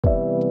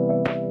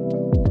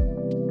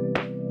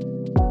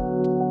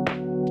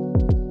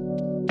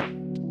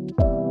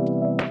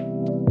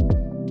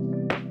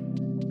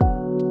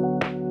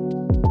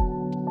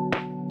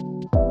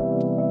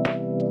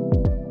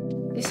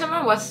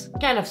was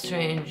kind of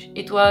strange.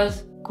 It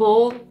was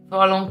cold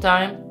for a long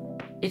time.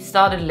 It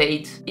started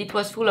late. It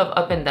was full of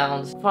up and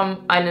downs.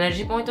 From an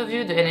energy point of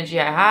view, the energy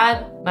I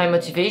had, my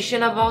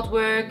motivation about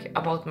work,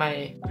 about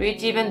my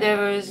creative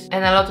endeavors,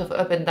 and a lot of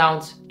up and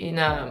downs in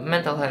a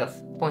mental health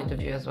point of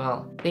view as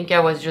well. I think I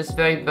was just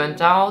very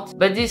burnt out.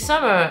 But this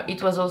summer,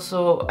 it was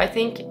also, I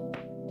think,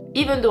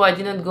 even though I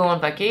didn't go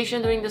on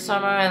vacation during the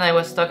summer and I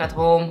was stuck at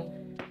home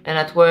and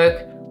at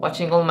work,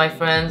 watching all my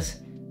friends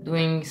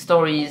doing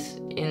stories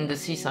in the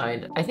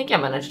seaside, I think I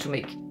managed to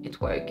make it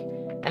work.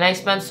 And I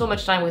spent so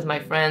much time with my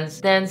friends,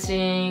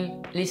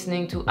 dancing,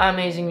 listening to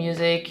amazing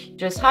music,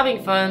 just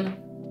having fun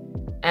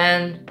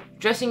and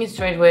dressing in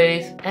strange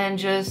ways and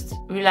just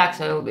relax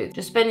a little bit.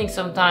 Just spending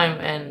some time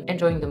and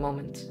enjoying the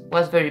moment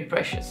was very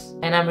precious.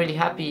 And I'm really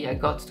happy I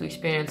got to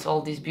experience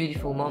all these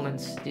beautiful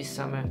moments this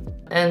summer.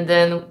 And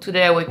then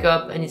today I wake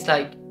up and it's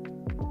like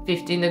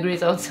 15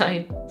 degrees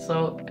outside.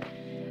 So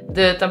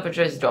the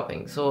temperature is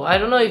dropping. So I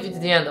don't know if it's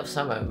the end of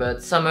summer,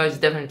 but summer is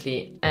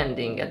definitely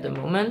ending at the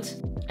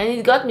moment. And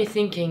it got me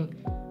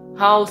thinking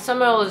how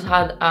summer always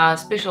had a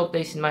special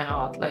place in my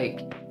heart.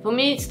 Like, for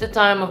me, it's the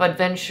time of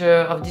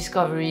adventure, of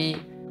discovery,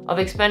 of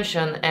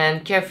expansion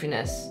and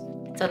carefreeness.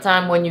 It's a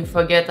time when you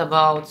forget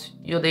about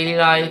your daily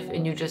life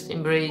and you just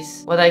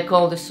embrace what I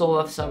call the soul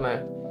of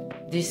summer.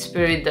 This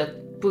spirit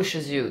that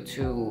pushes you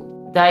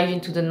to dive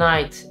into the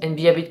night and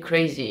be a bit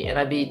crazy and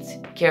a bit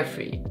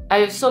carefree. I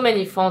have so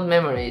many fond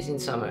memories in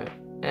summer,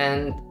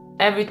 and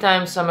every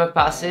time summer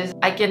passes,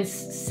 I can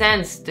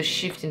sense the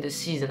shift in the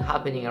season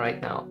happening right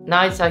now.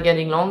 Nights are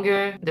getting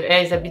longer, the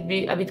air is a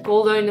bit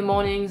colder in the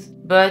mornings,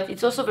 but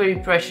it's also very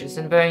precious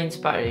and very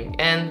inspiring.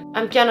 And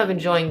I'm kind of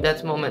enjoying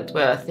that moment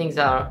where things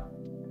are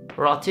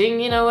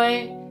rotting in a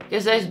way,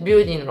 because there's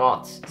beauty in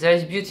rot,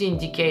 there's beauty in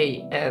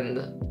decay,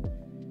 and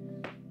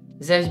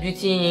there's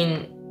beauty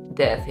in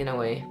death in a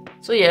way.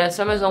 So yeah,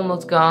 summer's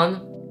almost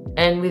gone,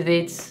 and with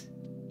it,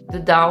 the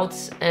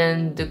doubts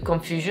and the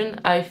confusion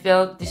I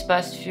felt this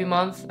past few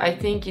months, I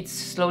think it's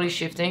slowly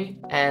shifting.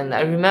 And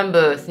I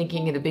remember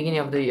thinking in the beginning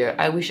of the year,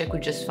 I wish I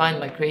could just find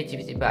my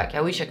creativity back.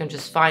 I wish I could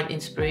just find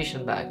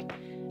inspiration back.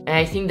 And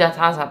I think that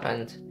has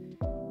happened,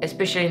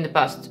 especially in the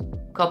past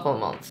couple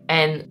months.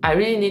 And I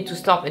really need to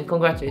stop and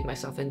congratulate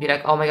myself and be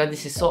like, oh my god,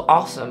 this is so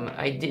awesome.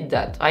 I did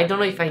that. I don't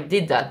know if I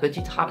did that, but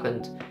it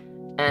happened.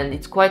 And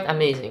it's quite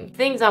amazing.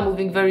 Things are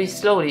moving very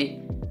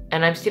slowly,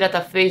 and I'm still at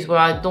a phase where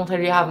I don't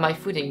really have my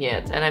footing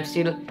yet, and I'm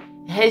still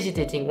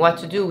hesitating what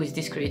to do with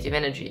this creative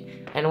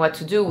energy and what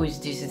to do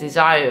with this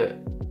desire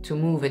to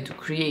move and to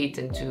create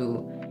and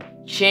to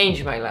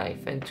change my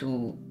life and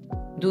to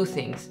do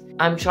things.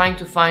 I'm trying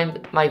to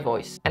find my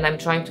voice, and I'm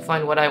trying to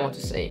find what I want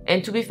to say.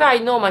 And to be fair, I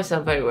know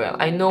myself very well.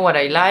 I know what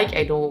I like,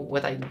 I know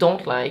what I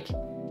don't like,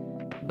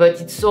 but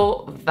it's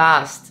so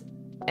vast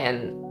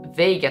and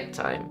vague at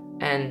times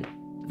and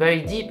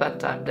very deep at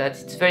times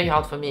that it's very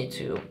hard for me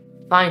to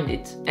find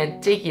it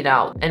and take it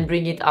out and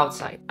bring it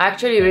outside. I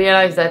actually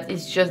realized that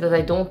it's just that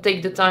I don't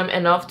take the time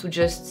enough to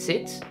just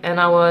sit. And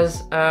I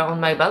was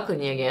on my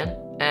balcony again,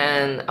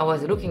 and I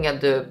was looking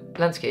at the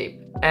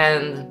landscape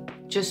and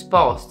just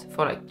paused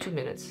for like 2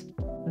 minutes.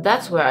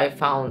 That's where I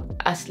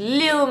found a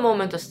little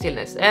moment of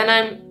stillness, and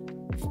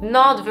I'm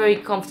not very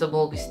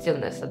comfortable with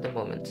stillness at the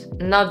moment.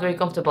 Not very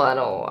comfortable at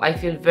all. I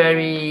feel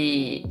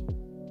very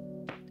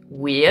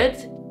weird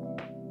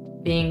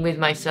being with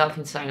myself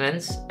in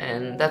silence,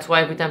 and that's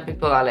why every time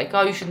people are like,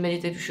 oh, you should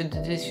meditate, you should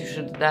do this, you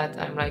should do that,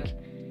 I'm like,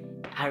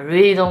 I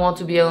really don't want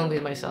to be alone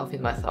with myself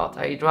in my thought.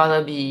 I'd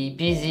rather be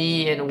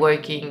busy and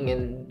working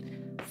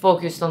and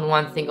focused on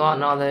one thing or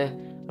another,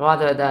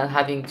 rather than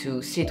having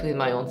to sit with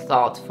my own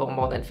thought for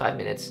more than 5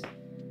 minutes.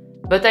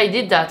 But I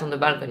did that on the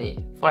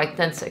balcony for like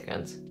 10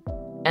 seconds,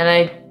 and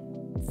I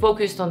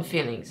focused on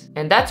feelings,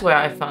 and that's where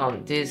I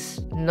found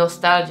this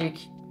nostalgic,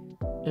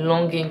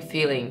 longing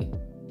feeling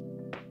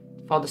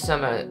for the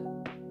summer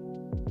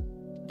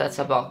that's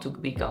about to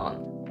be gone.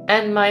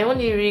 And my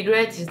only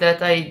regret is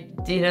that I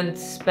didn't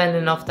spend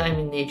enough time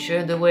in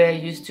nature the way I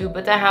used to,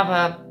 but I have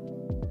a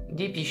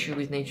deep issue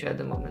with nature at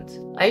the moment.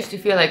 I used to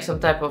feel like some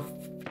type of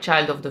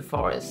child of the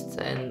forest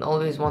and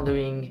always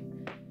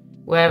wandering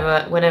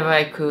whenever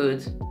I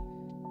could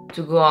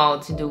to go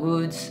out in the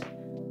woods,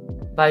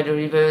 by the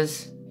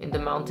rivers, in the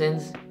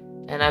mountains,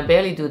 and I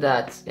barely do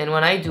that. And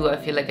when I do, I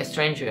feel like a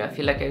stranger. I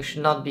feel like I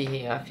should not be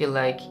here. I feel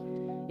like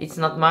it's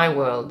not my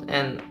world,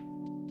 and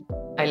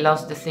I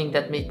lost the thing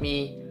that made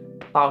me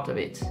part of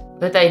it.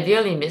 But I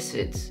dearly miss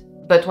it.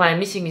 But what I'm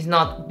missing is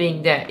not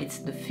being there, it's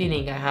the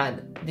feeling I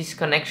had, this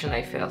connection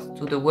I felt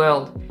to the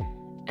world,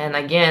 and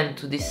again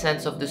to this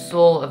sense of the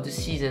soul of the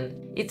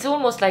season. It's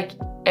almost like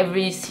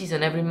every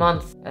season, every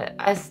month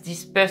has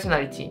this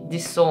personality,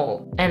 this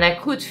soul, and I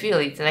could feel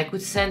it and I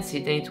could sense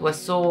it, and it was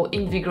so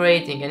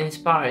invigorating and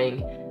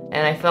inspiring.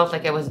 And I felt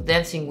like I was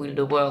dancing with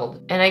the world.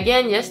 And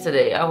again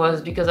yesterday,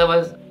 because I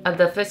was at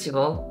the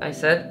festival, I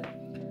said,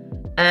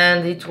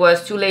 and it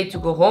was too late to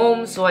go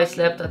home, so I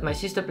slept at my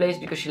sister's place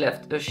because she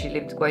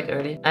lived quite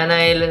early. And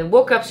I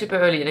woke up super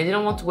early, and I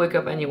didn't want to wake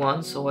up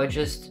anyone, so I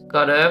just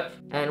got up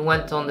and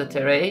went on the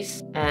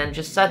terrace and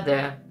just sat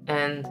there.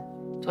 And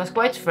It was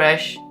quite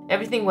fresh.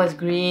 Everything was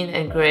green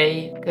and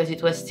grey because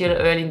it was still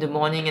early in the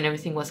morning and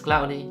everything was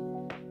cloudy.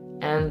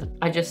 And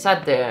I just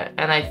sat there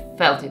and I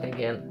felt it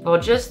again for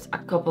just a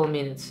couple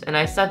minutes. And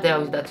I sat there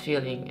with that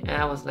feeling and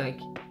I was like,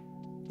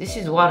 this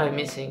is what I'm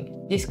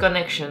missing. This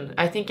connection.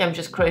 I think I'm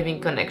just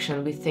craving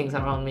connection with things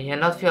around me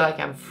and not feel like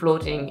I'm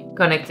floating,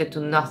 connected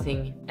to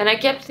nothing. And I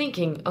kept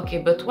thinking, okay,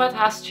 but what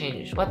has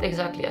changed? What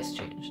exactly has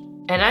changed?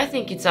 And I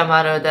think it's a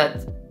matter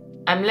that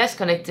I'm less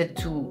connected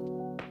to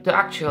the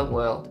actual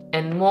world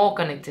and more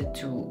connected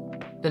to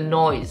the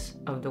noise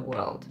of the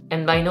world.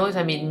 And by noise,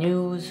 I mean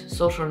news,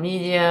 social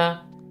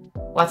media,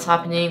 what's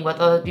happening, what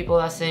other people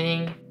are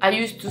saying. I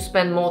used to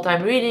spend more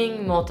time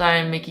reading, more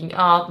time making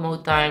art,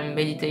 more time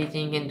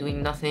meditating and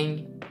doing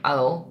nothing at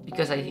all,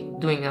 because I think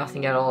doing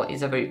nothing at all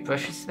is a very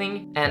precious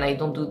thing, and I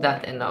don't do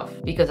that enough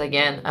because,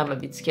 again, I'm a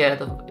bit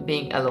scared of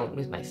being alone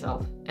with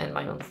myself and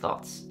my own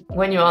thoughts.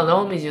 When you're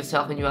alone with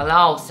yourself and you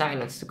allow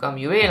silence to come,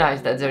 you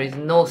realize that there is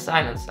no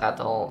silence at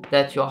all,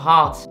 that your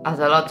heart has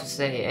a lot to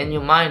say and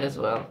your mind as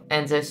well,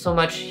 and there's so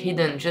much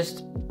hidden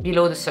just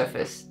below the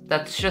surface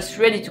that's just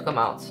ready to come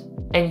out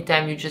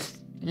anytime you just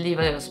leave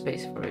a little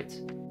space for it.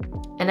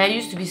 And I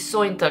used to be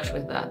so in touch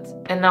with that,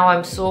 and now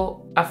I'm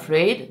so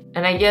afraid,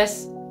 and I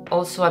guess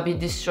also a bit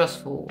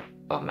distrustful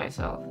of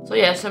myself. So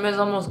yeah, summer's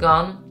almost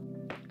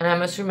gone, and I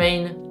must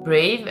remain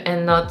brave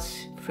and not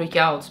freak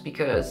out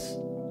because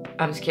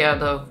I'm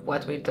scared of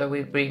what winter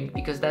will bring,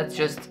 because that's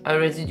just a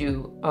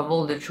residue of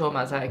all the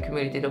traumas I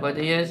accumulated over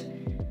the years,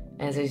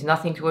 and there's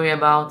nothing to worry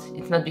about.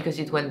 It's not because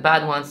it went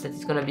bad once that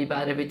it's gonna be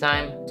bad every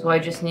time. So I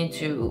just need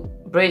to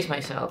brace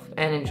myself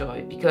and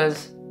enjoy,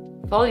 because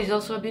fall is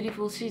also a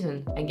beautiful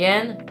season.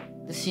 Again,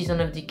 the season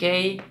of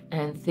decay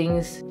and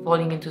things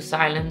falling into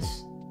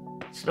silence,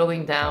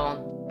 slowing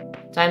down,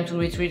 time to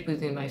retreat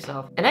within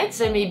myself. And I'd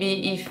say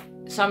maybe if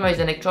summer is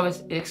an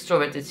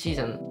extroverted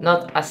season,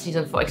 not a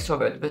season for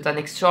extrovert, but an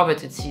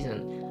extroverted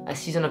season, a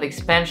season of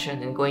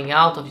expansion and going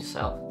out of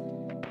yourself,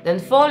 then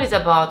fall is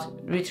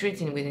about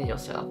retreating within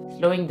yourself,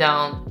 slowing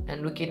down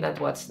and looking at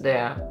what's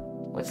there,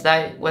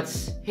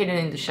 what's hidden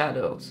in the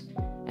shadows,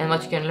 and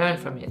what you can learn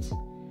from it.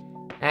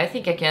 And I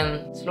think I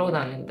can slow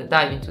down and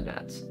dive into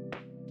that.